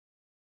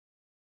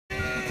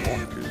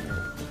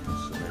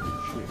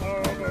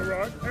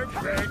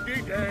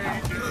Randy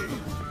Dandy,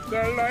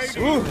 the lady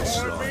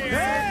for me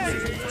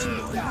Andy.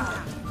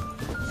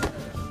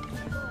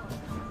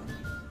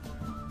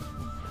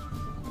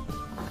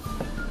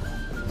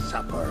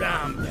 Supper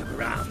round and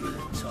round the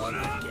time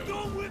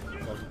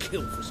again. I'll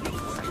kill for some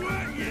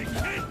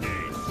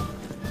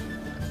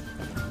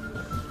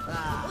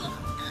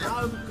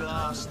No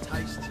glass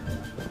tasting.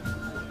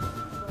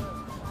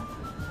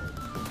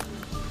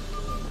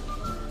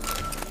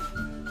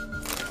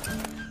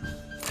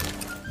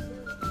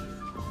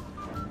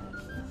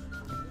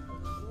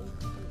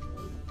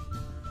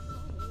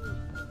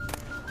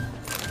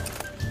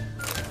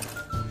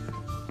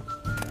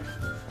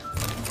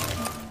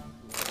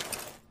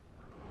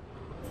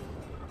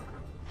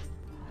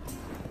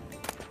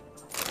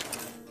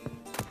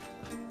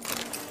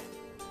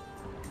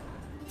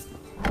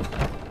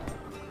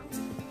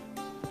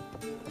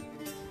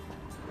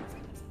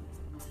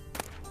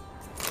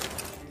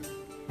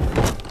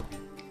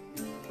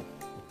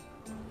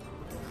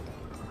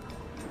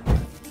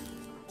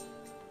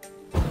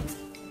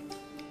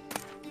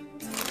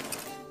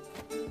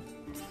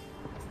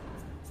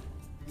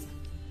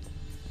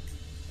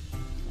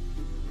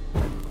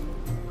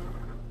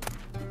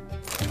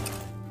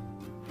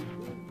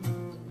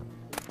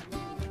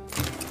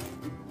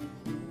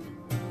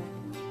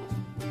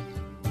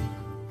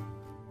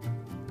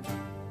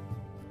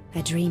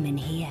 A dream in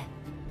here.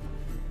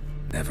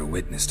 Never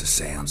witnessed a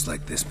seance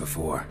like this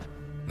before,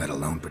 let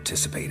alone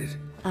participated.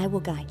 I will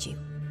guide you.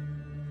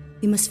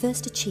 You must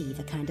first achieve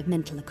a kind of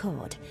mental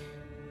accord.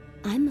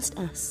 I must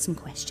ask some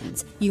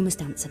questions. You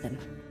must answer them.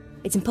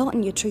 It's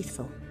important you're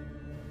truthful.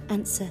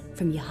 Answer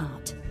from your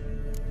heart.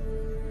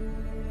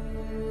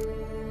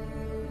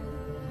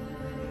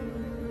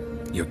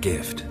 Your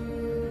gift.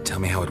 Tell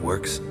me how it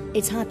works.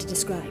 It's hard to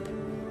describe.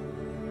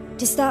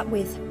 To start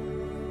with,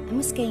 I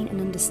must gain an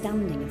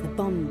understanding of the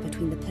bond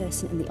between the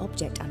person and the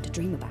object I'm to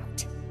dream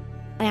about.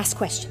 I ask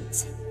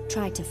questions,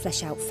 try to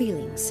flesh out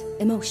feelings,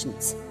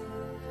 emotions.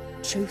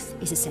 Truth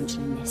is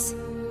essential in this,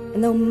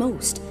 and though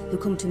most who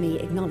come to me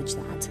acknowledge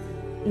that,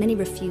 many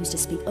refuse to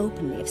speak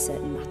openly of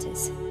certain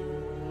matters.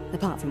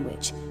 Apart from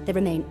which, they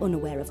remain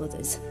unaware of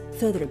others,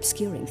 further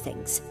obscuring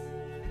things.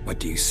 What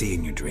do you see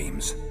in your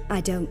dreams?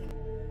 I don't.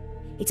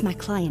 It's my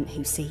client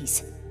who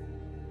sees.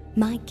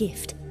 My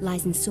gift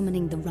lies in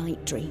summoning the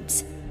right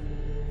dreams.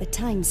 At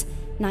times,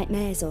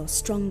 nightmares or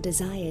strong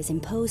desires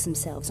impose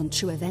themselves on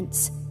true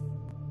events.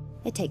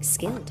 It takes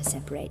skill to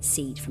separate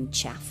seed from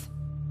chaff.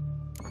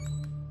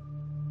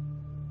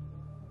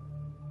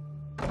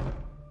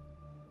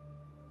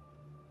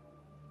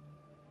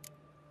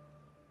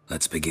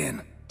 Let's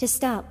begin. To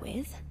start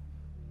with,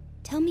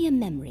 tell me a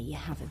memory you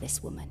have of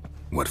this woman.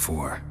 What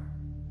for?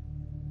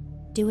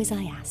 Do as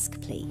I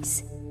ask,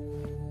 please.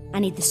 I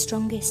need the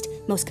strongest,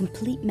 most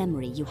complete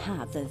memory you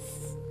have of...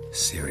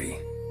 Siri.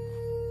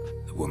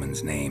 The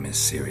woman's name is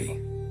Siri.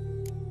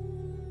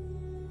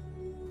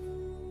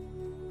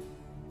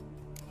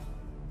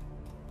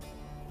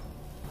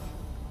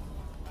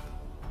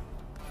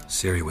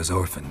 Siri was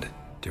orphaned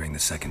during the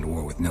Second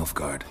War with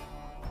Nilfgaard.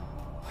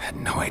 I had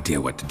no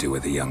idea what to do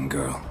with a young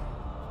girl,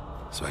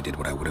 so I did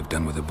what I would have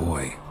done with a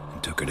boy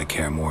and took her to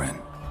Kaer Morhen.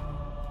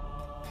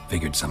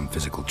 Figured some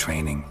physical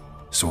training,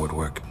 sword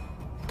work,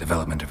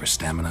 development of her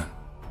stamina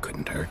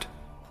couldn't hurt.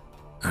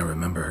 I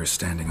remember her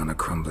standing on a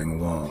crumbling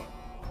wall.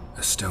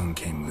 A stone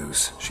came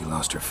loose, she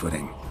lost her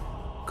footing.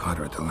 Caught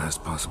her at the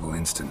last possible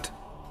instant.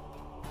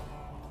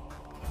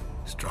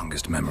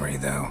 Strongest memory,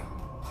 though,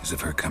 is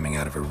of her coming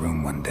out of her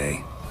room one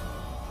day,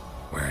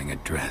 wearing a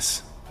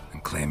dress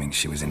and claiming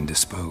she was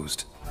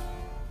indisposed.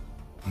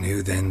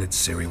 Knew then that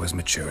Ciri was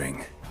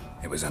maturing.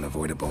 It was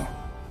unavoidable.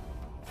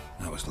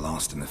 I was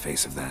lost in the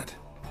face of that.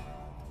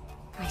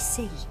 I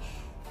see.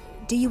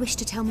 Do you wish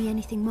to tell me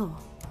anything more?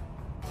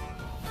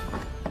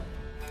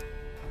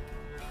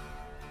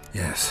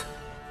 Yes,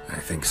 I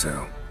think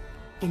so.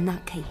 In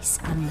that case,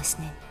 I'm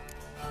listening.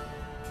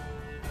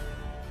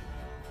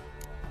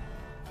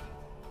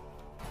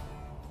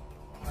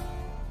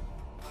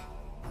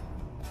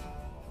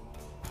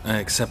 I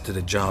accepted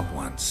a job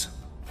once.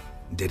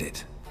 Did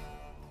it.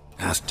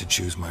 Asked to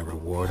choose my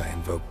reward, I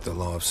invoked the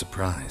law of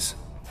surprise.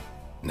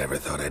 Never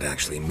thought I'd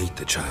actually meet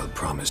the child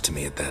promised to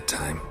me at that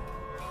time.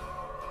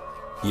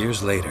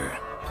 Years later,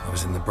 I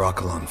was in the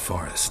Broccolon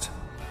forest.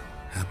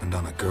 Happened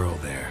on a girl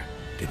there.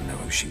 Didn't know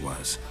who she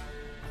was.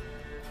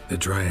 The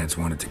Dryads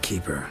wanted to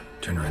keep her,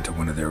 turn her into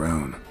one of their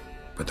own.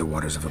 But the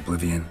Waters of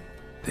Oblivion,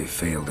 they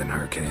failed in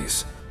her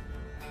case.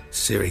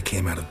 Ciri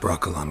came out of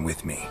Broccolon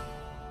with me.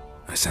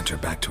 I sent her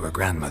back to her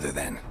grandmother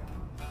then.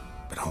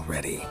 But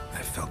already,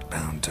 I felt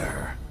bound to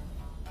her.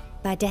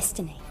 By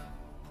destiny?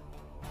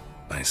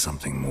 By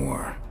something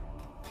more.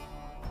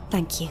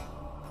 Thank you.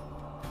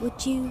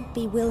 Would you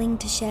be willing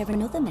to share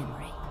another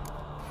memory?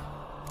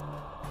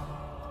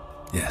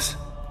 Yes.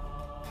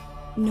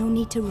 No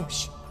need to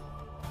rush.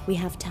 We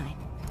have time.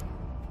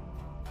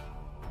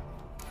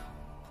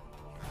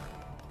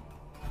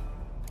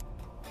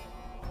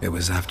 It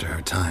was after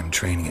her time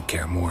training at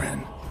Kaer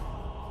Morhen.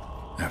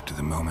 After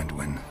the moment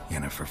when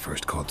Yennefer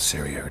first called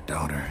Ciri her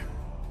daughter.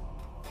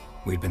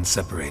 We'd been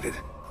separated.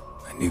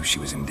 I knew she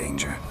was in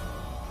danger.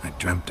 I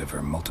dreamt of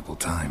her multiple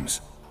times.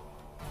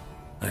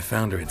 I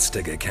found her at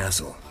Stega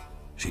Castle.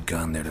 She'd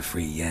gone there to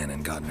free Yen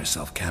and gotten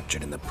herself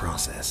captured in the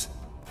process.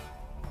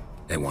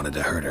 They wanted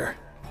to hurt her.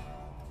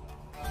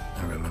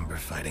 I remember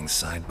fighting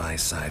side by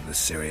side with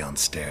Ciri on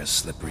stairs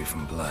slippery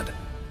from blood.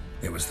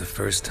 It was the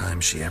first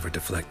time she ever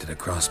deflected a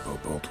crossbow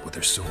bolt with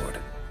her sword.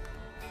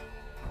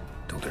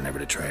 Told her never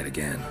to try it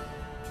again.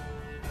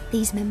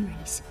 These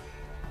memories,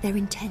 they're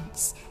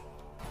intense.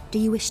 Do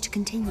you wish to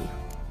continue?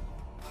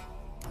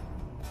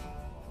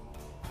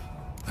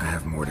 I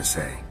have more to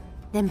say.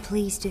 Then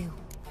please do.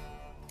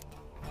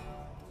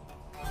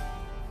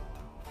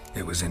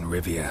 It was in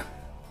Rivia.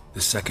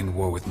 The second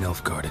war with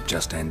Nilfgaard had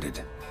just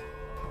ended.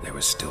 There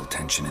was still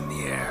tension in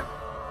the air.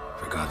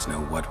 For gods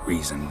know what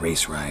reason,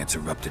 race riots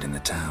erupted in the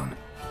town.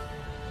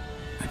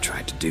 I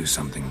tried to do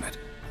something, but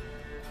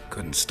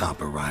couldn't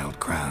stop a riled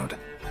crowd.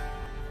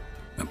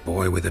 A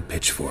boy with a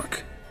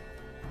pitchfork.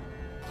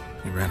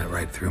 He ran it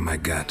right through my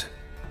gut.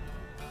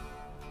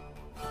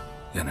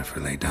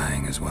 Yennefer lay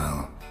dying as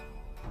well.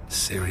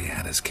 Ciri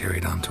had us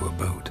carried onto a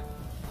boat.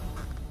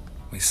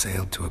 We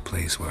sailed to a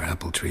place where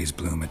apple trees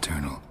bloom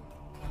eternal.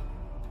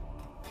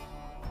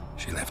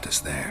 She left us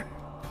there.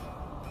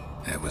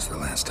 That was the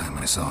last time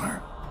I saw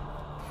her.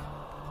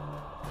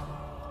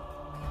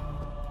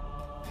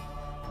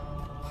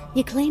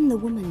 You claim the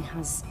woman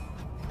has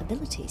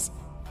abilities.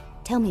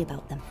 Tell me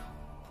about them.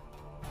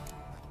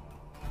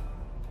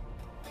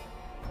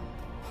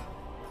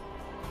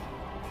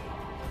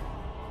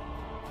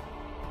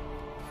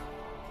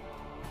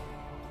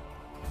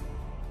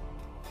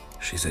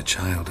 She's a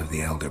child of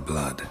the Elder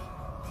Blood.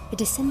 A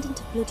descendant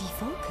of bloody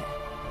Falker.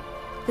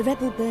 The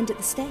rebel burned at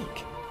the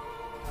stake.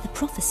 The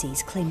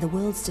prophecies claim the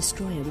world's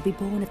destroyer will be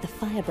born of the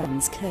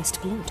Firebrand's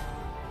cursed blood.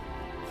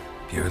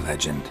 Pure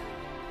legend.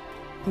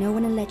 No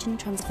one in legend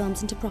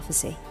transforms into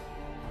prophecy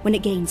when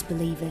it gains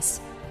believers.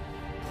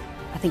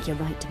 I think you're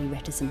right to be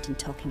reticent in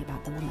talking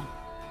about the woman.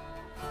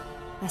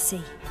 I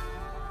see.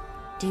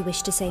 Do you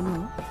wish to say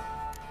more?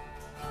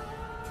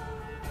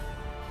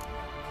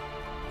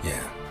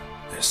 Yeah,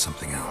 there's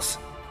something else.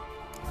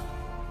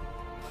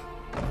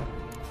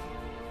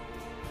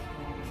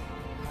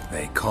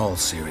 They call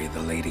Ciri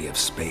the Lady of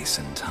Space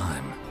and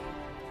Time.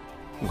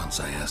 Once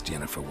I asked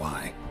Yennefer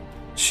why.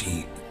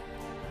 She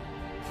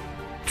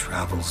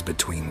travels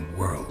between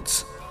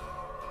worlds.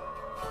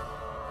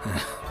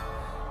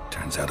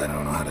 Turns out I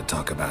don't know how to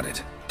talk about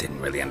it. Didn't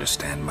really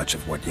understand much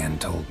of what Yen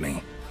told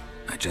me.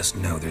 I just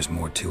know there's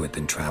more to it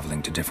than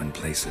traveling to different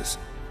places,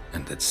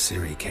 and that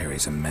Ciri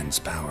carries immense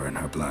power in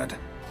her blood.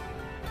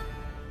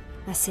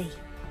 I see.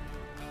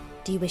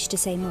 Do you wish to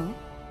say more?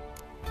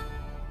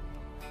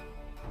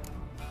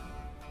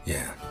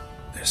 Yeah,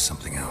 there's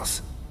something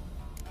else.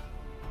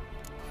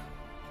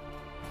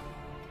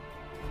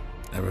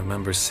 I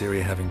remember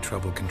Ciri having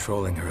trouble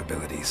controlling her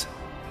abilities.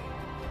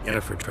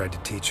 Yennefer tried to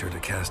teach her to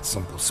cast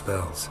simple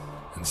spells,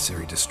 and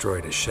Ciri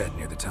destroyed a shed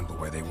near the temple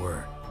where they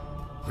were.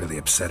 Really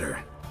upset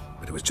her,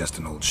 but it was just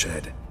an old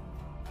shed.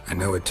 I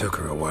know it took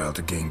her a while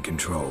to gain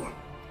control,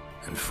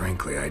 and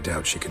frankly, I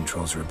doubt she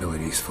controls her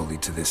abilities fully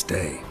to this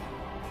day.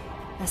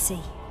 I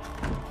see.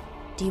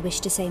 Do you wish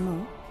to say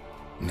more?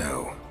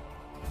 No.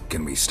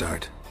 Can we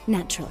start?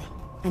 Naturally.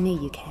 I knew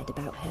you cared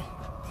about her.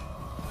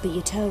 But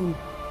your tone,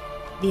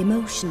 the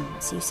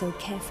emotions you so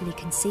carefully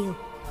conceal.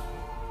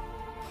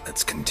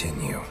 Let's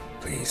continue,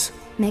 please.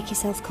 Make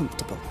yourself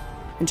comfortable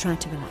and try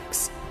to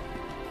relax.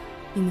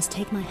 You must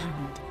take my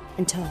hand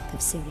and talk of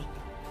Ciri.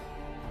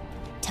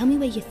 Tell me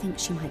where you think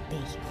she might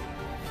be.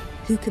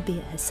 Who could be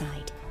at her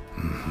side?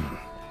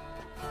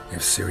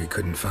 If Ciri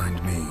couldn't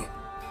find me,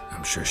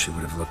 I'm sure she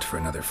would have looked for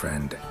another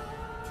friend.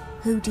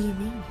 Who do you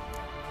mean?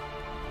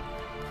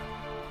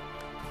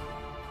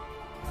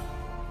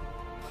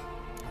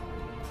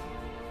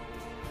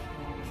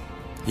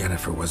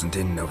 Yennefer wasn't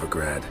in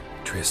Novigrad.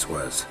 Triss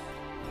was.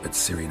 But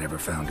Ciri never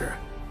found her.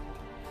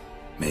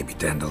 Maybe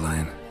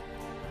Dandelion?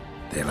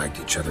 They liked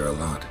each other a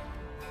lot.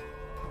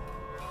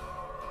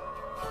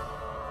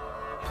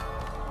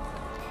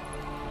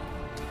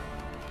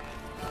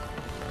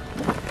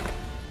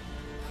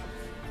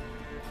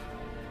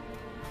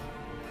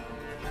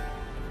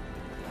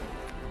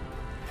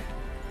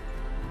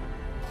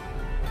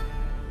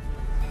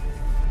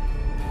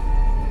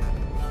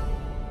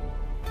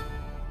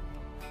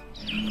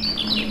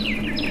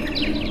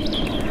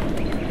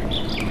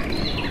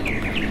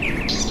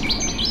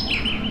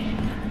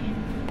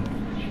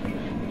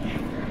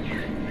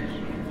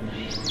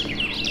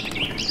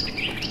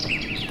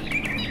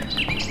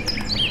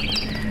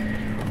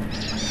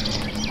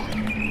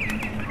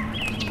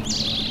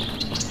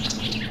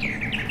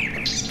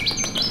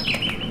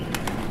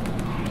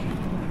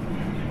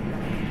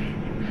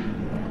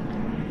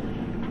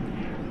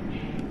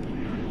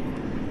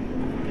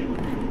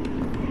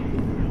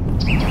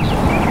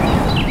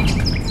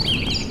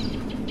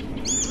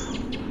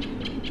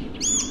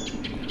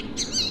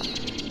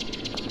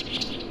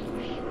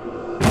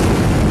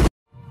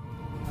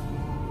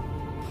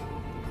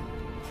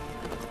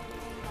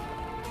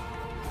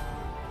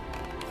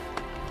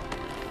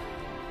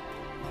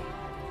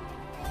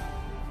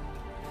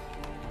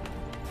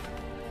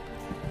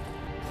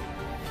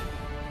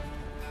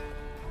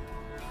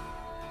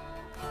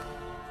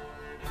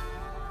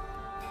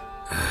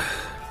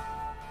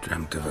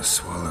 Dreamt of a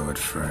swallow at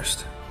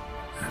first.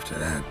 After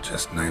that,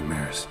 just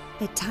nightmares.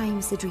 At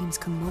times, the dreams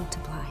can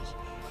multiply.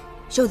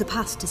 Show the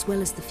past as well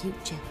as the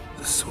future.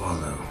 The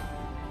swallow.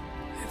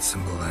 It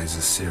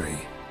symbolizes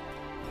Ciri.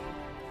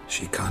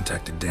 She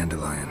contacted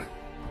Dandelion.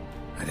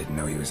 I didn't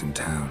know he was in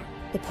town.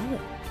 The poet.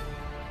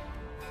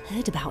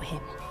 Heard about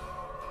him.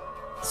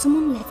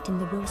 Someone left him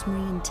the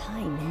Rosemary and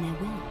Thyme in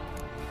their will.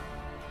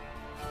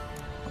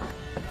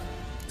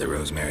 The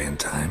Rosemary and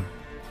Thyme?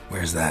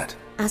 Where's that?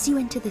 As you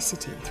enter the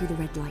city through the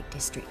red light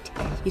district,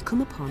 you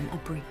come upon a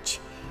bridge.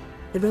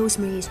 The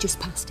Rosemary is just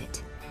past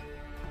it.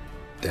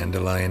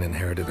 Dandelion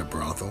inherited a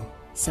brothel?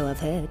 So I've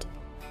heard.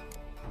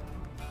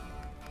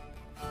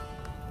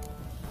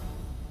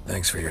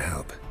 Thanks for your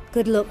help.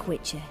 Good luck,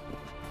 Witcher.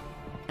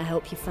 I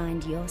hope you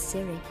find your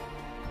Ciri.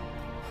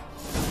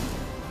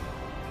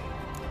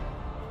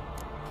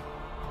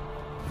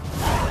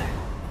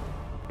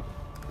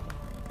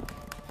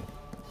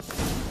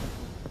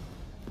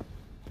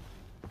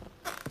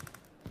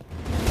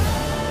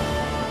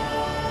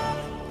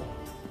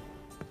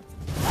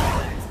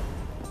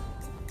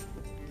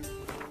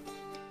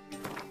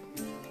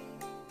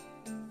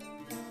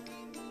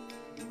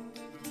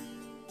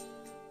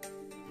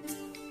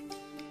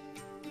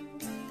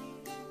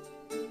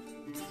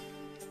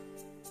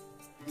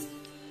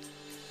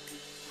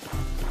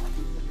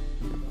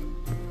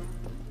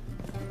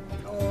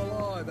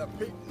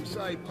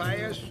 Say,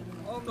 Pius,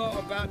 I'm not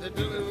about to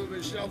deliver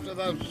myself to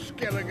those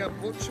skillinger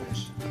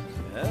butchers.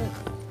 Yeah?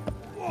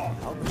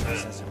 I'll be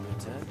processing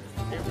return.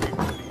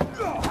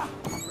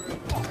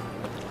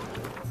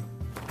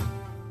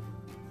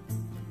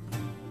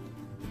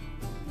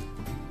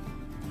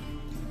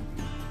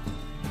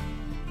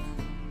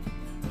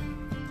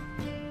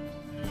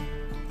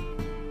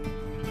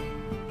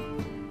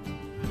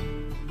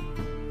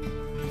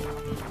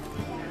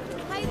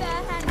 Hi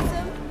there,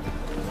 handsome.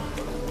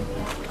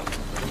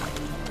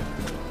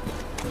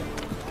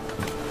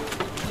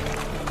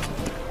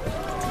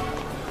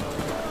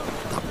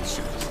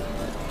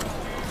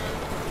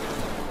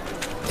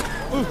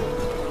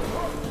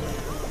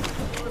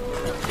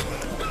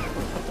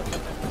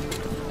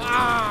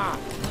 Ah!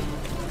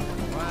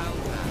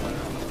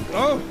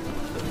 Well done.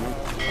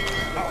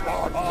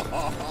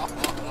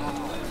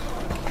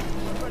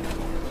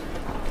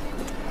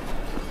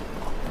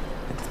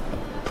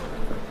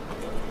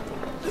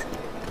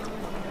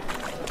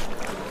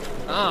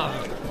 Ah!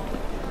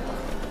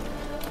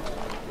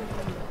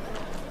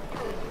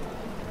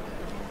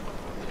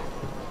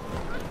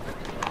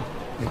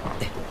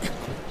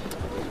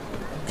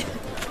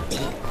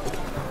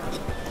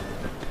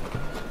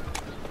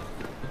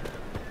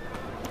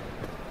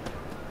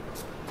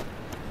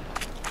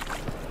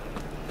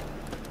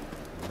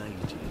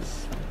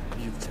 Mages,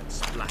 mutants,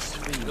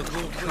 blasphemers. Look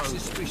all quite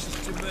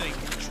suspicious to me,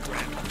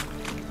 tramp.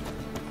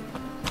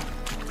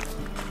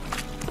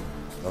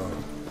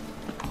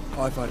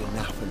 I've had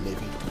enough of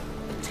living.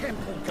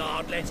 Temple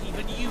guard let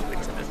even you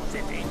into the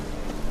city.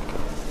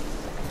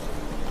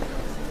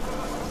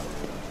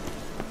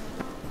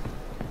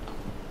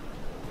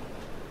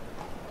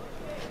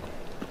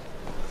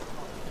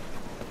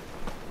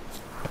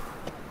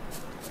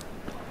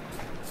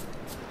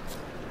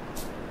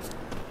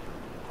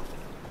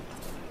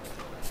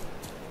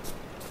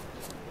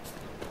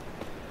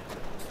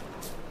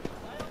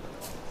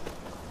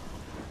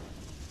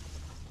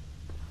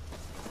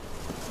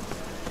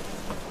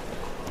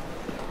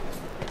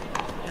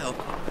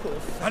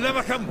 I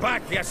never come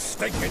back, you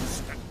stinking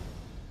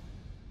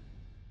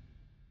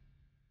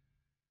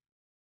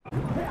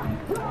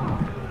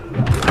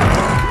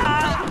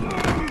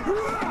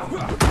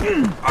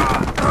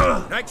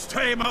Next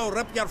time I'll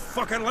rip your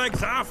fucking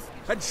legs off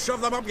and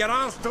shove them up your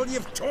arse till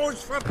you've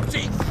toes for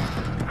teeth.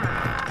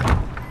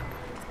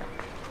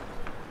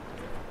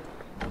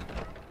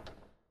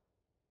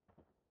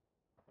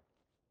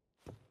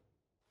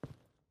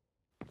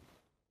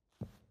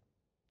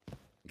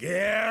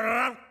 Get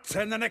out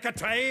in the nick of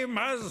time,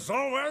 as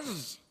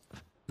always.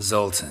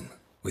 Zoltan,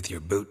 with your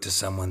boot to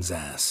someone's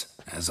ass,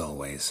 as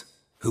always.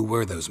 Who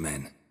were those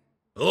men?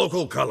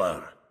 Local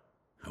colour.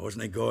 I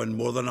wasn't going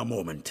more than a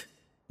moment.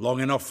 Long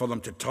enough for them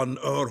to turn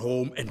our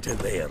home into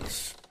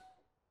theirs.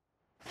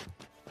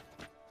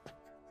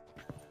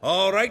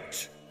 All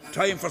right,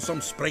 time for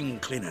some spring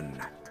cleaning.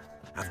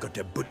 I've got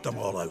to boot them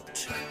all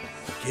out.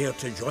 Care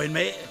to join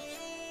me?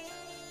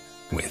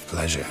 With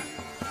pleasure.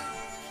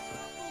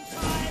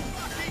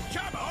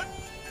 Come on!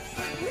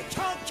 We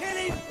can't kill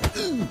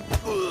him!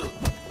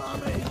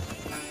 Mummy!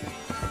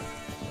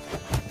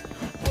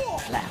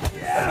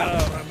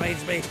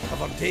 Reminds me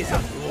of our days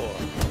of war.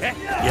 Eh?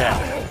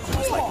 Yeah,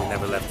 looks like we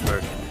never left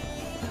Birkin.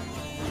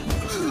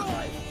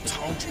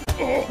 Told you.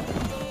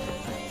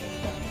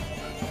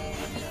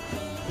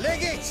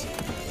 Leg it!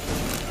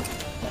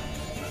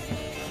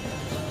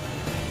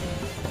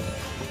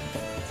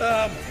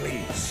 I'm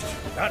pleased.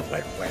 That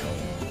went well.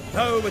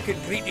 Now we can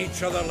greet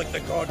each other like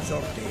the gods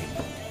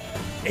ordained.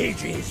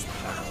 Ages,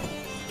 pal.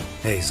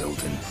 Hey,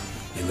 Zoltan.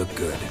 You look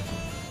good.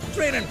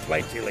 Training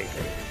plenty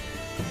lately.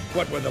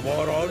 What with the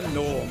war on,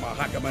 no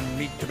Mahakaman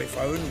need to be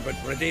found, but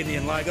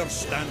Redanian lagers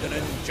standing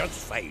in just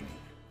fine.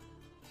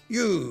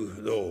 You,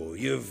 though,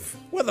 you've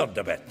withered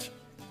a bit.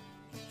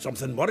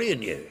 Something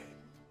worrying you?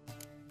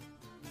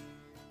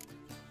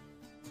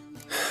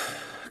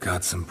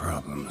 Got some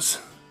problems.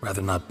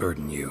 Rather not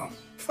burden you.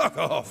 Fuck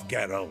off,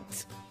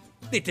 Geralt.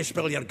 Need to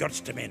spill your guts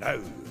to me now.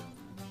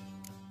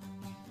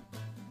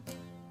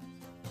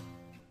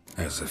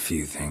 There's a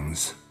few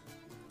things.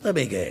 Let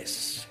me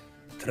guess.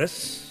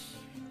 Triss?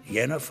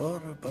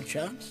 Yennefer,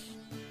 perchance?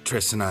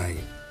 Triss and I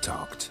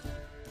talked.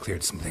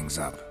 Cleared some things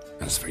up.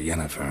 As for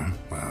Yennefer,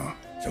 well...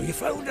 So you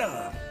found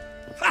her?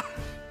 Ha!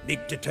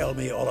 Need to tell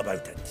me all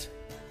about it.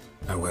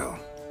 I will.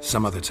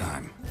 Some other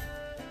time.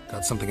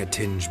 Got something a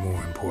tinge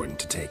more important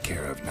to take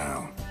care of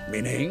now.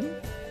 Meaning?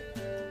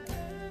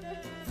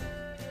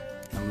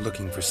 I'm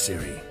looking for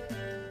Ciri.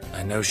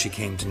 I know she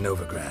came to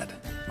Novigrad.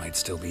 Might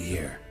still be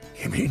here.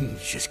 You mean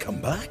she's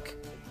come back?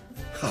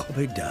 I'll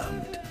be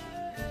damned.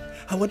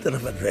 I wonder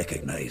if I'd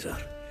recognize her.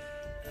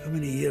 How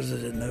many years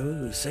is it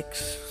now?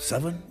 6,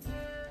 7?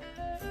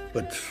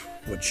 But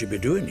what'd she be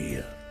doing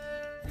here?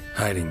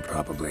 Hiding,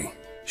 probably.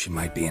 She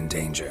might be in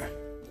danger.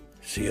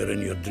 See her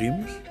in your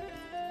dreams?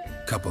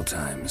 Couple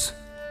times.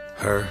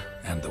 Her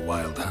and the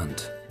Wild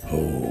Hunt.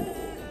 Oh,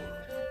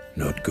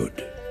 not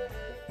good.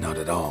 Not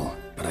at all,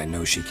 but I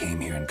know she came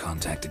here and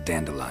contacted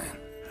Dandelion.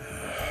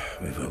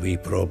 We've a wee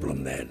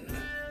problem then.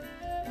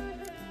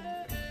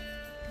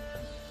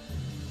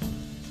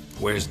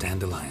 Where's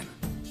Dandelion?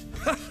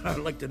 I'd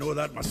like to know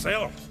that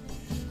myself.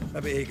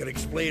 Maybe he could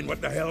explain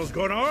what the hell's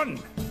going on.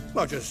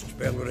 Not just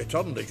barely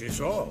returned as you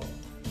saw.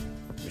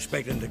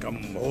 Expecting to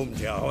come home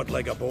to a hot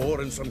like a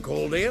boar and some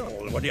cold ale.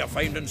 What do you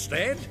find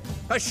instead?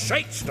 A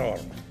shite storm.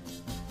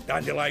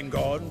 Dandelion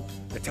gone,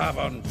 the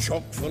tavern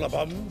chock full of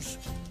bums.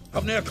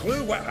 Haven't a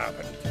clue what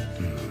happened.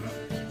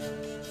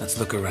 Let's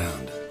look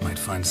around. Might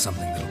find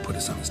something that'll put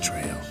us on his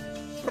trail.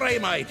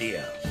 Prime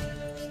idea.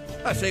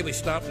 I say we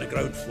start on the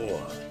ground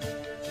floor.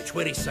 It's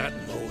where he sat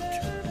and rode.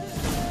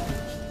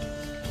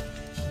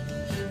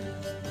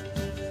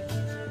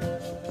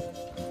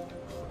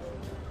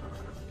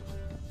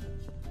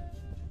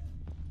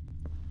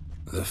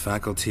 The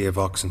faculty of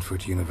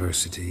Oxenford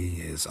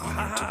University is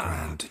honored to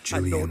grant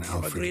Julian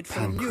Alfred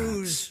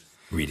Pancratz,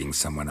 reading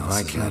someone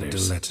else's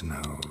letters,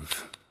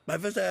 Diletanov, My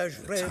visage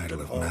the red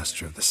title and of hot.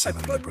 Master of the I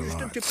Seven Liberal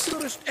plunged into Arts.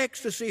 purest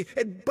ecstasy,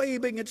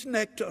 imbibing its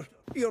nectar.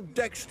 Your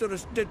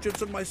dexterous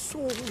digits on my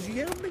soul's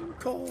yearning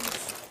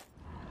calls.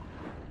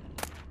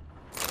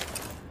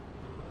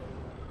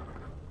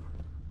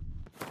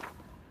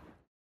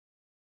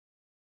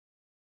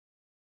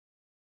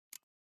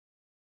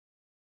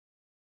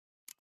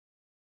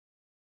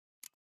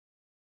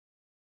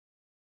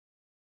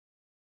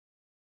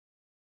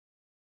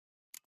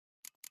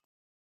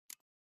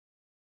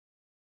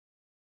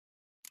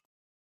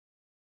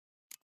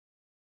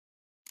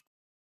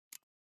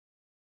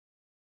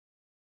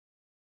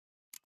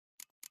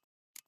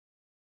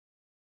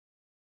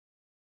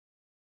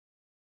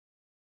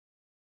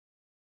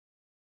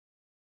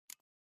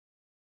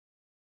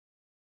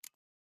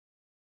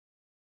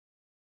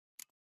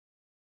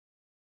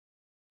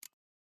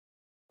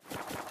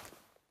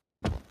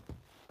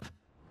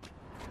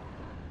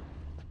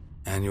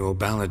 Annual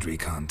balladry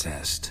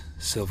contest.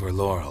 Silver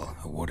laurel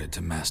awarded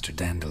to Master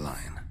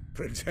Dandelion.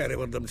 Prince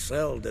Hereward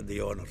himself did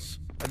the honours,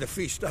 and the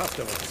feast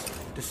afterwards,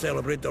 to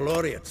celebrate the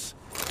laureates.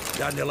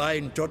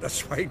 Dandelion taught the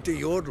swine to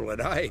yodel,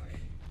 and I...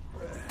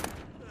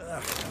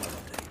 another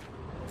day.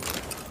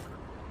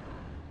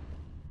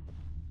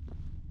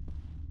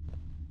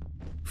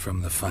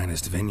 From the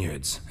finest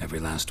vineyards,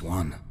 every last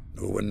one.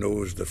 No one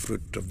knows the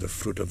fruit of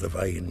the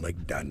vine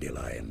like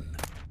Dandelion.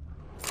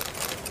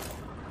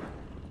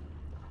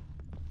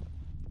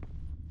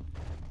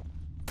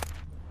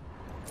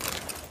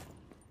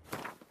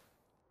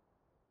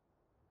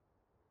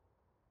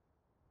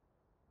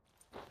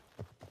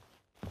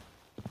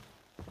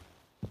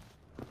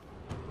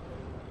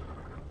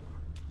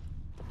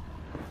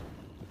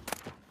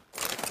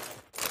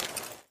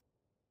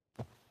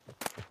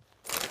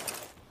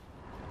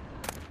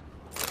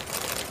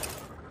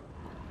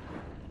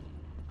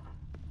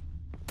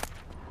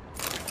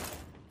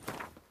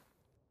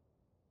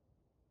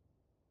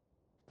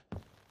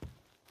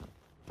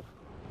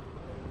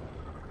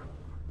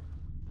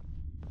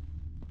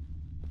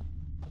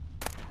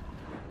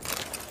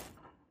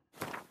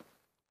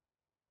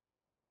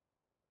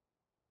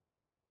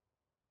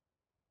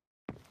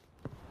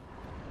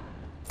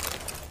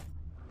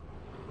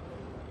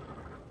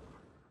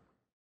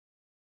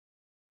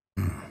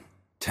 Hmm.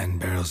 10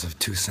 barrels of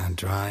Toussaint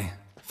Dry,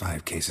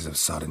 5 cases of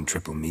sodden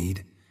triple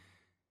mead.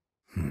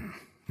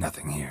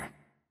 Nothing here.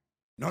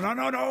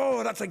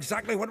 No, that's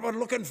exactly what we're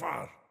looking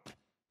for.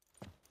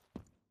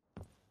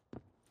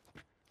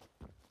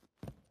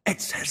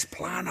 It's his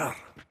planner.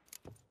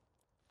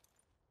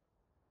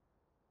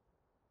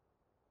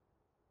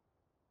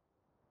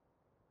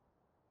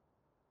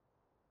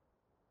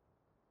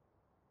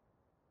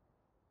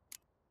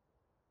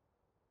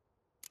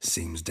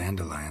 Seems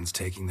Dandelion's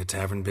taking the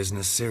tavern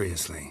business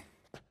seriously.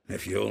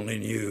 If you only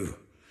knew.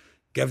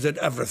 Gives it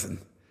everything.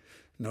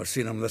 Not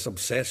seen him this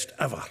obsessed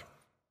ever.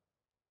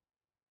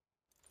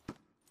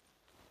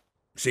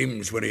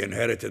 Seems when he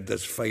inherited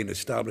this fine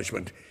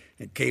establishment,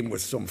 it came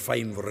with some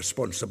fine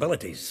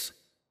responsibilities.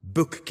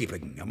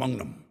 Bookkeeping among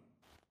them.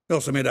 He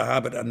also made a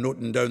habit of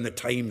noting down the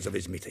times of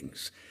his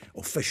meetings,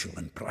 official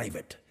and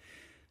private.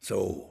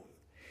 So,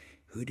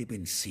 who'd he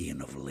been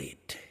seeing of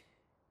late?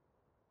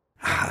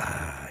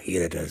 Ah,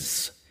 here it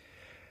is.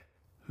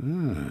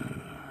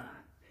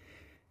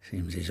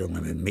 Seems he's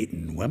only been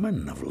meeting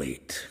women of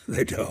late,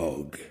 the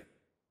dog.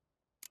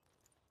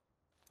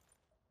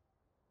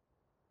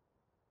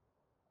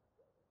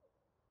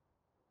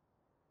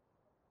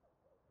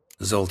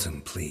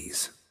 Zoltan,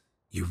 please.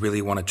 You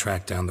really want to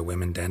track down the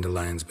women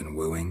Dandelion's been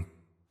wooing?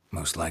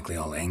 Most likely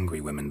all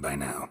angry women by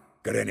now.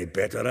 Got any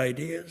better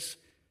ideas?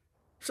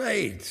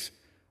 Besides,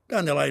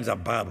 Dandelion's a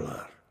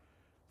babbler.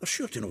 They're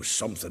sure to know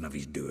something of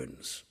his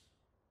doings.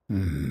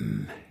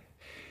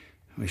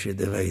 We should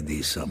divide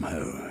these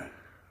somehow.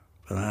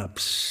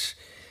 Perhaps...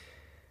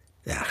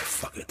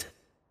 fuck it.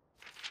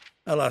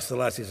 I'll ask the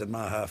lassies in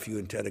my half, you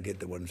interrogate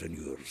the ones in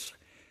yours.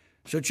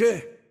 Suit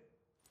you?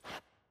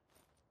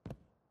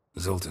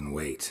 Zoltan,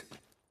 wait.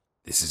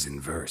 This is in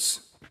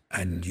verse.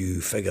 And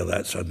you figure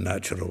that's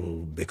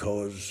unnatural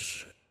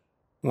because...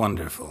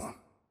 Wonderful.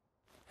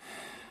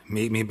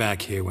 Meet me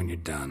back here when you're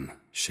done.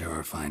 Share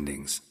our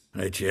findings.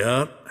 Right you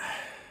are.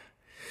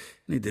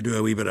 Need to do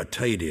a wee bit of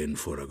tidying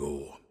before I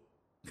go.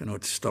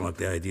 Cannot stomach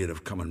the idea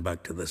of coming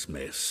back to this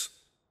mess.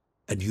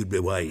 And you'd be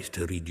wise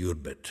to read your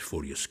bit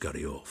before you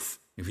scurry off.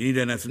 If you need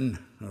anything,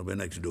 I'll be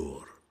next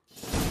door.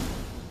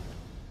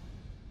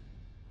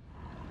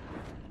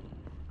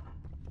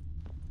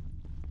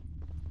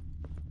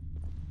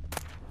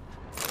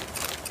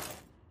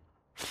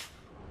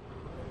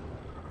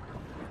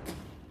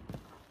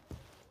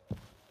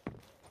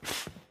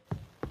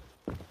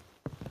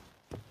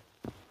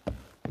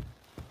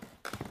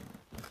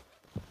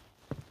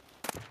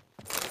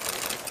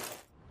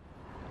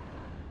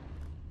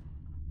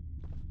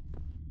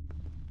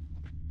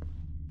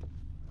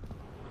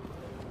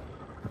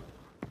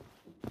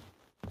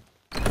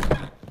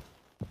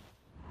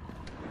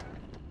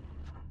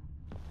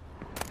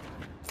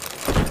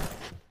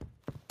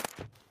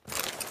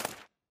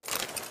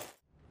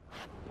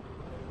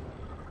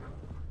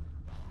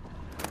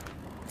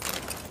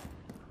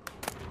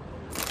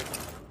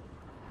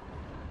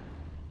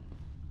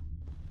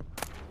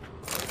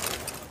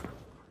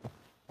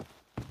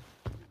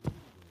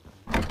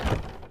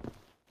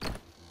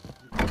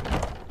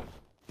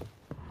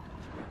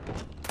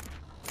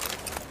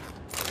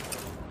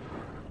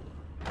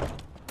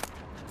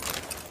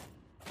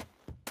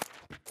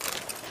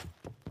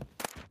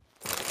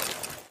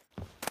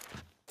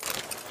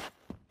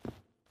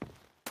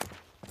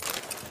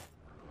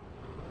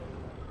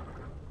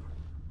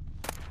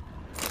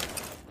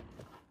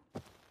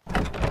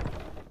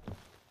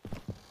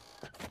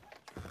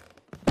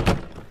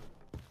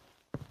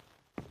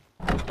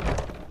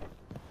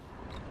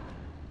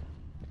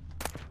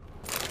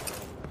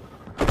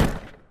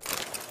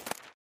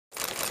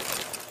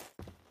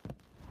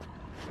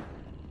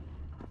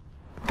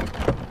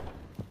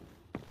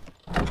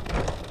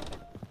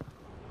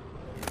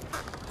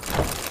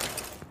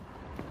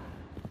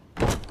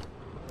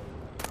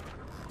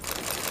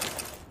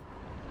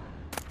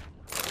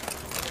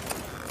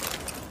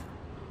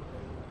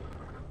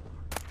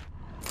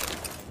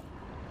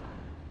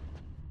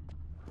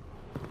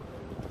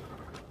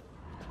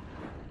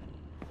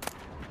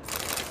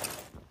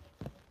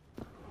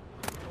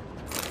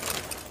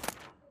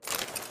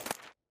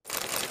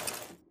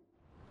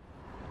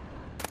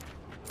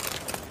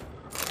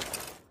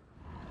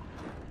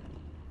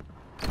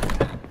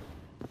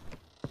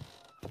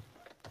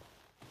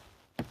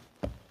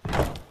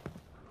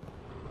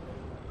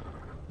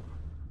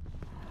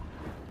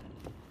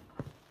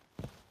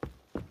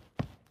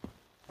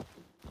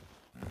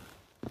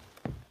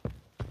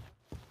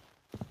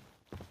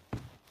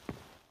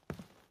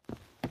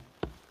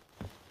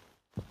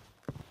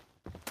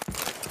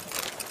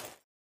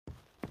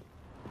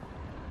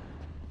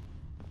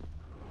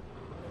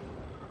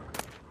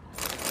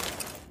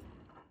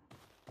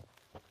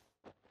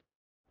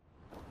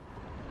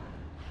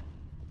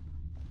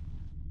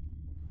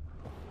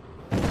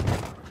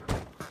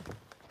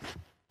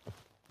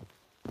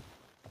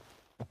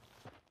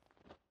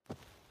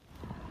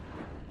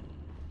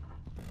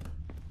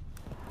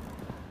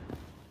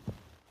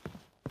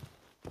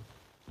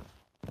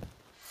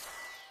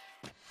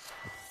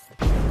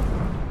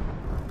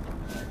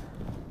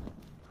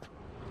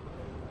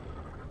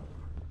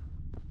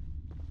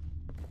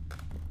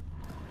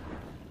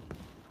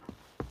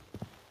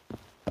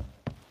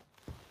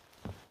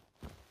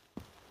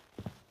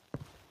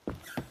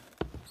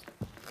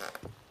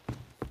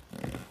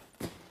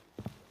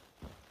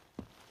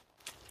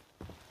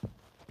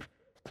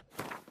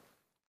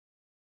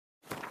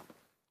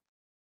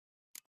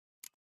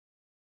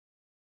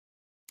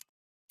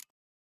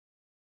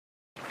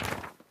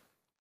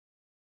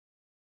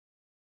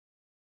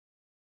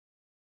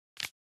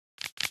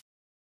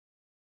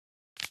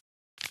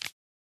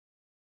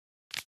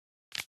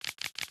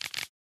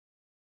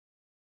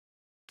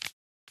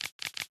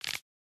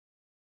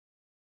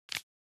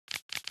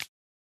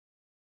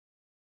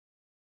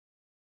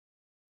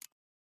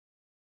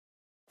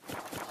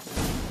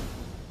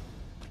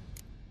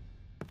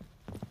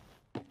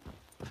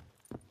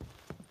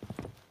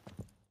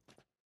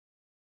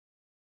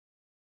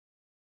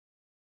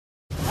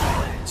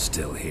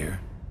 Still here?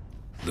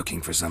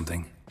 Looking for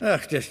something?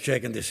 Just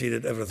checking to see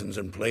that everything's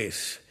in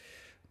place.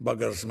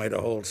 Buggers might have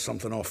hauled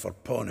something off for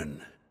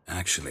pawning.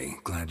 Actually,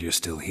 glad you're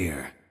still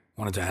here.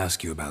 Wanted to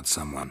ask you about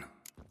someone.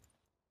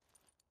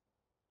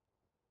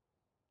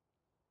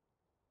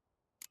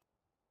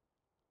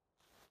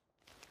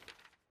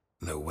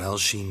 Though well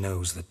she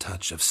knows the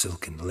touch of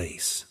silken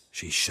lace,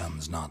 she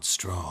shuns not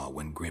straw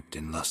when gripped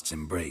in lust's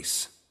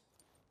embrace.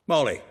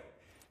 Molly.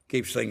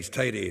 Keeps things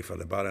tidy for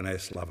the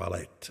Baroness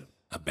Lavalette.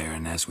 A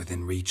baroness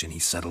within reach and he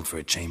settled for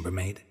a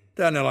chambermaid?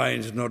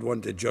 Dandelion's not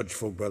one to judge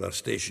folk by their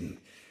station.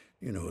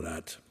 You know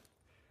that.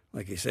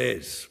 Like he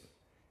says,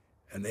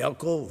 in the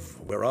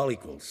alcove, we're all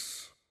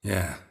equals.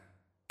 Yeah.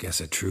 Guess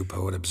a true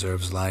poet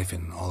observes life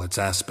in all its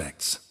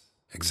aspects,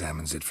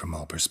 examines it from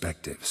all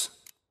perspectives.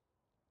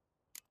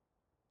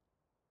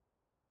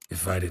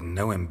 If I didn't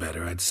know him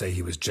better, I'd say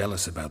he was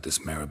jealous about this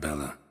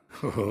Marabella.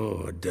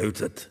 Oh, I doubt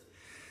it.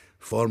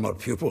 Former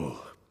pupil.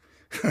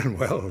 And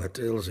well, the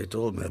tales he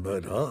told me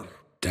about her.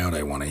 Doubt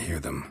I want to hear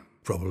them.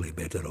 Probably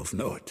better off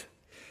not.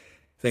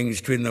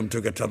 Things between them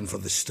took a turn for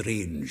the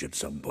strange at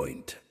some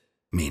point.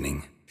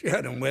 Meaning? She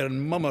had him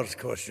wearing mummers'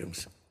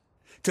 costumes.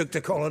 Took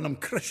to calling him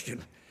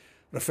Christian,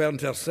 referring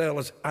to herself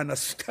as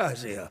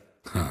Anastasia.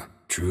 Huh,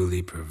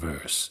 truly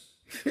perverse.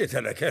 He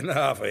didn't ken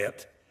half of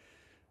it.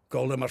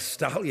 Called him her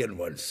stallion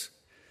once.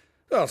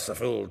 That's the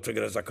fool took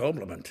it as a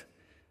compliment,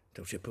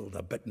 till she pulled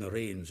a bit in the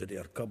reins into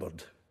her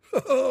cupboard.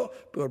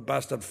 Poor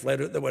bastard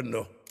fled out the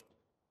window.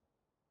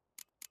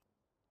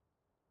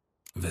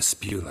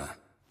 Vespula.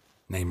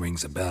 Name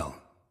rings a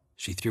bell.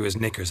 She threw his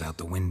knickers out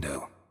the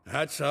window.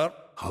 That's her.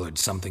 Hollered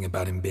something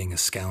about him being a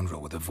scoundrel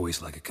with a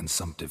voice like a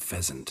consumptive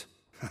pheasant.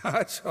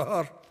 That's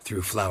her.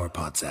 Threw flower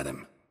pots at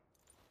him.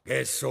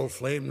 Guess soul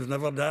flames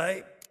never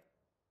die.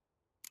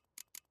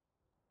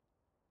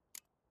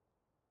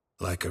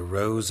 Like a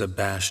rose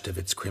abashed of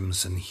its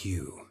crimson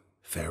hue,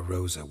 fair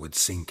Rosa would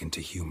sink into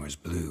humor's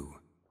blue.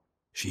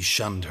 She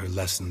shunned her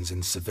lessons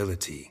in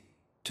civility,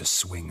 to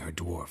swing her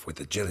dwarf with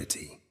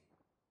agility.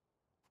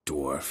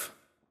 Dwarf.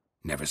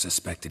 Never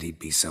suspected he'd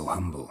be so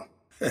humble.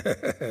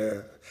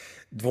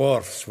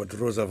 Dwarfs what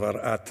Rosa var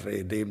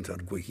Atre named her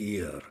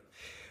Guihir.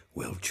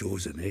 Well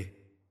chosen, eh?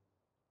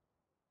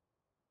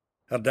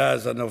 Her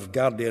dad's a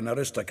Novgardian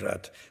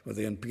aristocrat with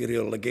the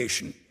Imperial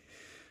Legation.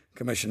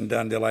 Commissioned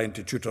Dandelion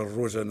to tutor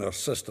Rosa and her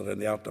sister in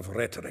the art of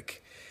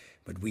rhetoric.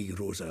 But we,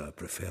 Rosa,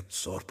 preferred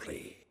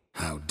swordplay.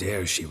 How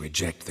dare she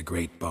reject the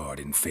great bard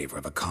in favor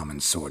of a common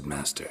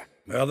swordmaster?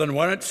 More than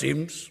one, it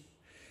seems.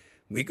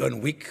 Week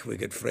on week, we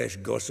get fresh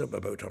gossip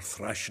about her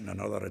thrashing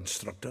another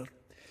instructor.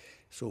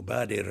 So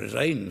bad he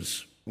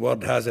resigns.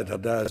 Word has it her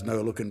dad's now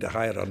looking to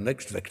hire her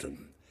next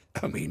victim.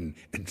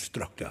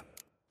 Instructor.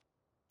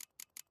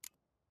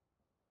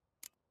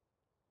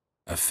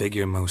 A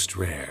figure most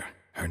rare,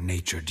 her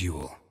nature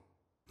dual.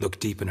 Look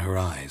deep in her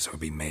eyes or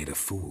be made a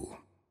fool.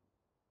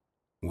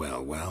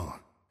 Well, well,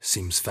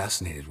 seems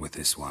fascinated with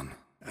this one.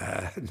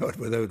 Not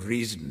without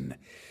reason.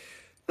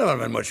 Never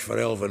been much for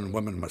elven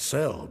women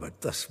myself,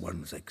 but this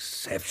one's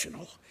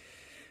exceptional.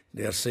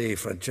 Dare say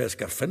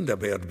Francesca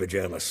Finderbeard be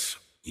jealous.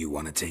 You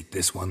want to take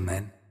this one,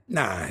 then?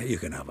 Nah, you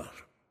can have her.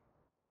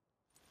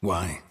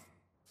 Why?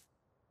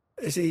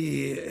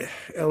 See,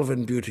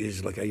 elven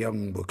beauty's like a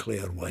young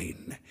Beauclair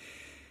wine,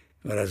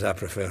 whereas I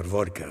prefer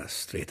vodka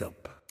straight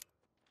up.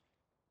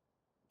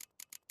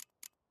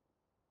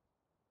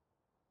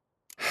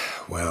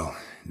 Well,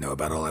 know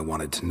about all I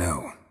wanted to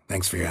know.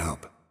 Thanks for your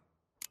help.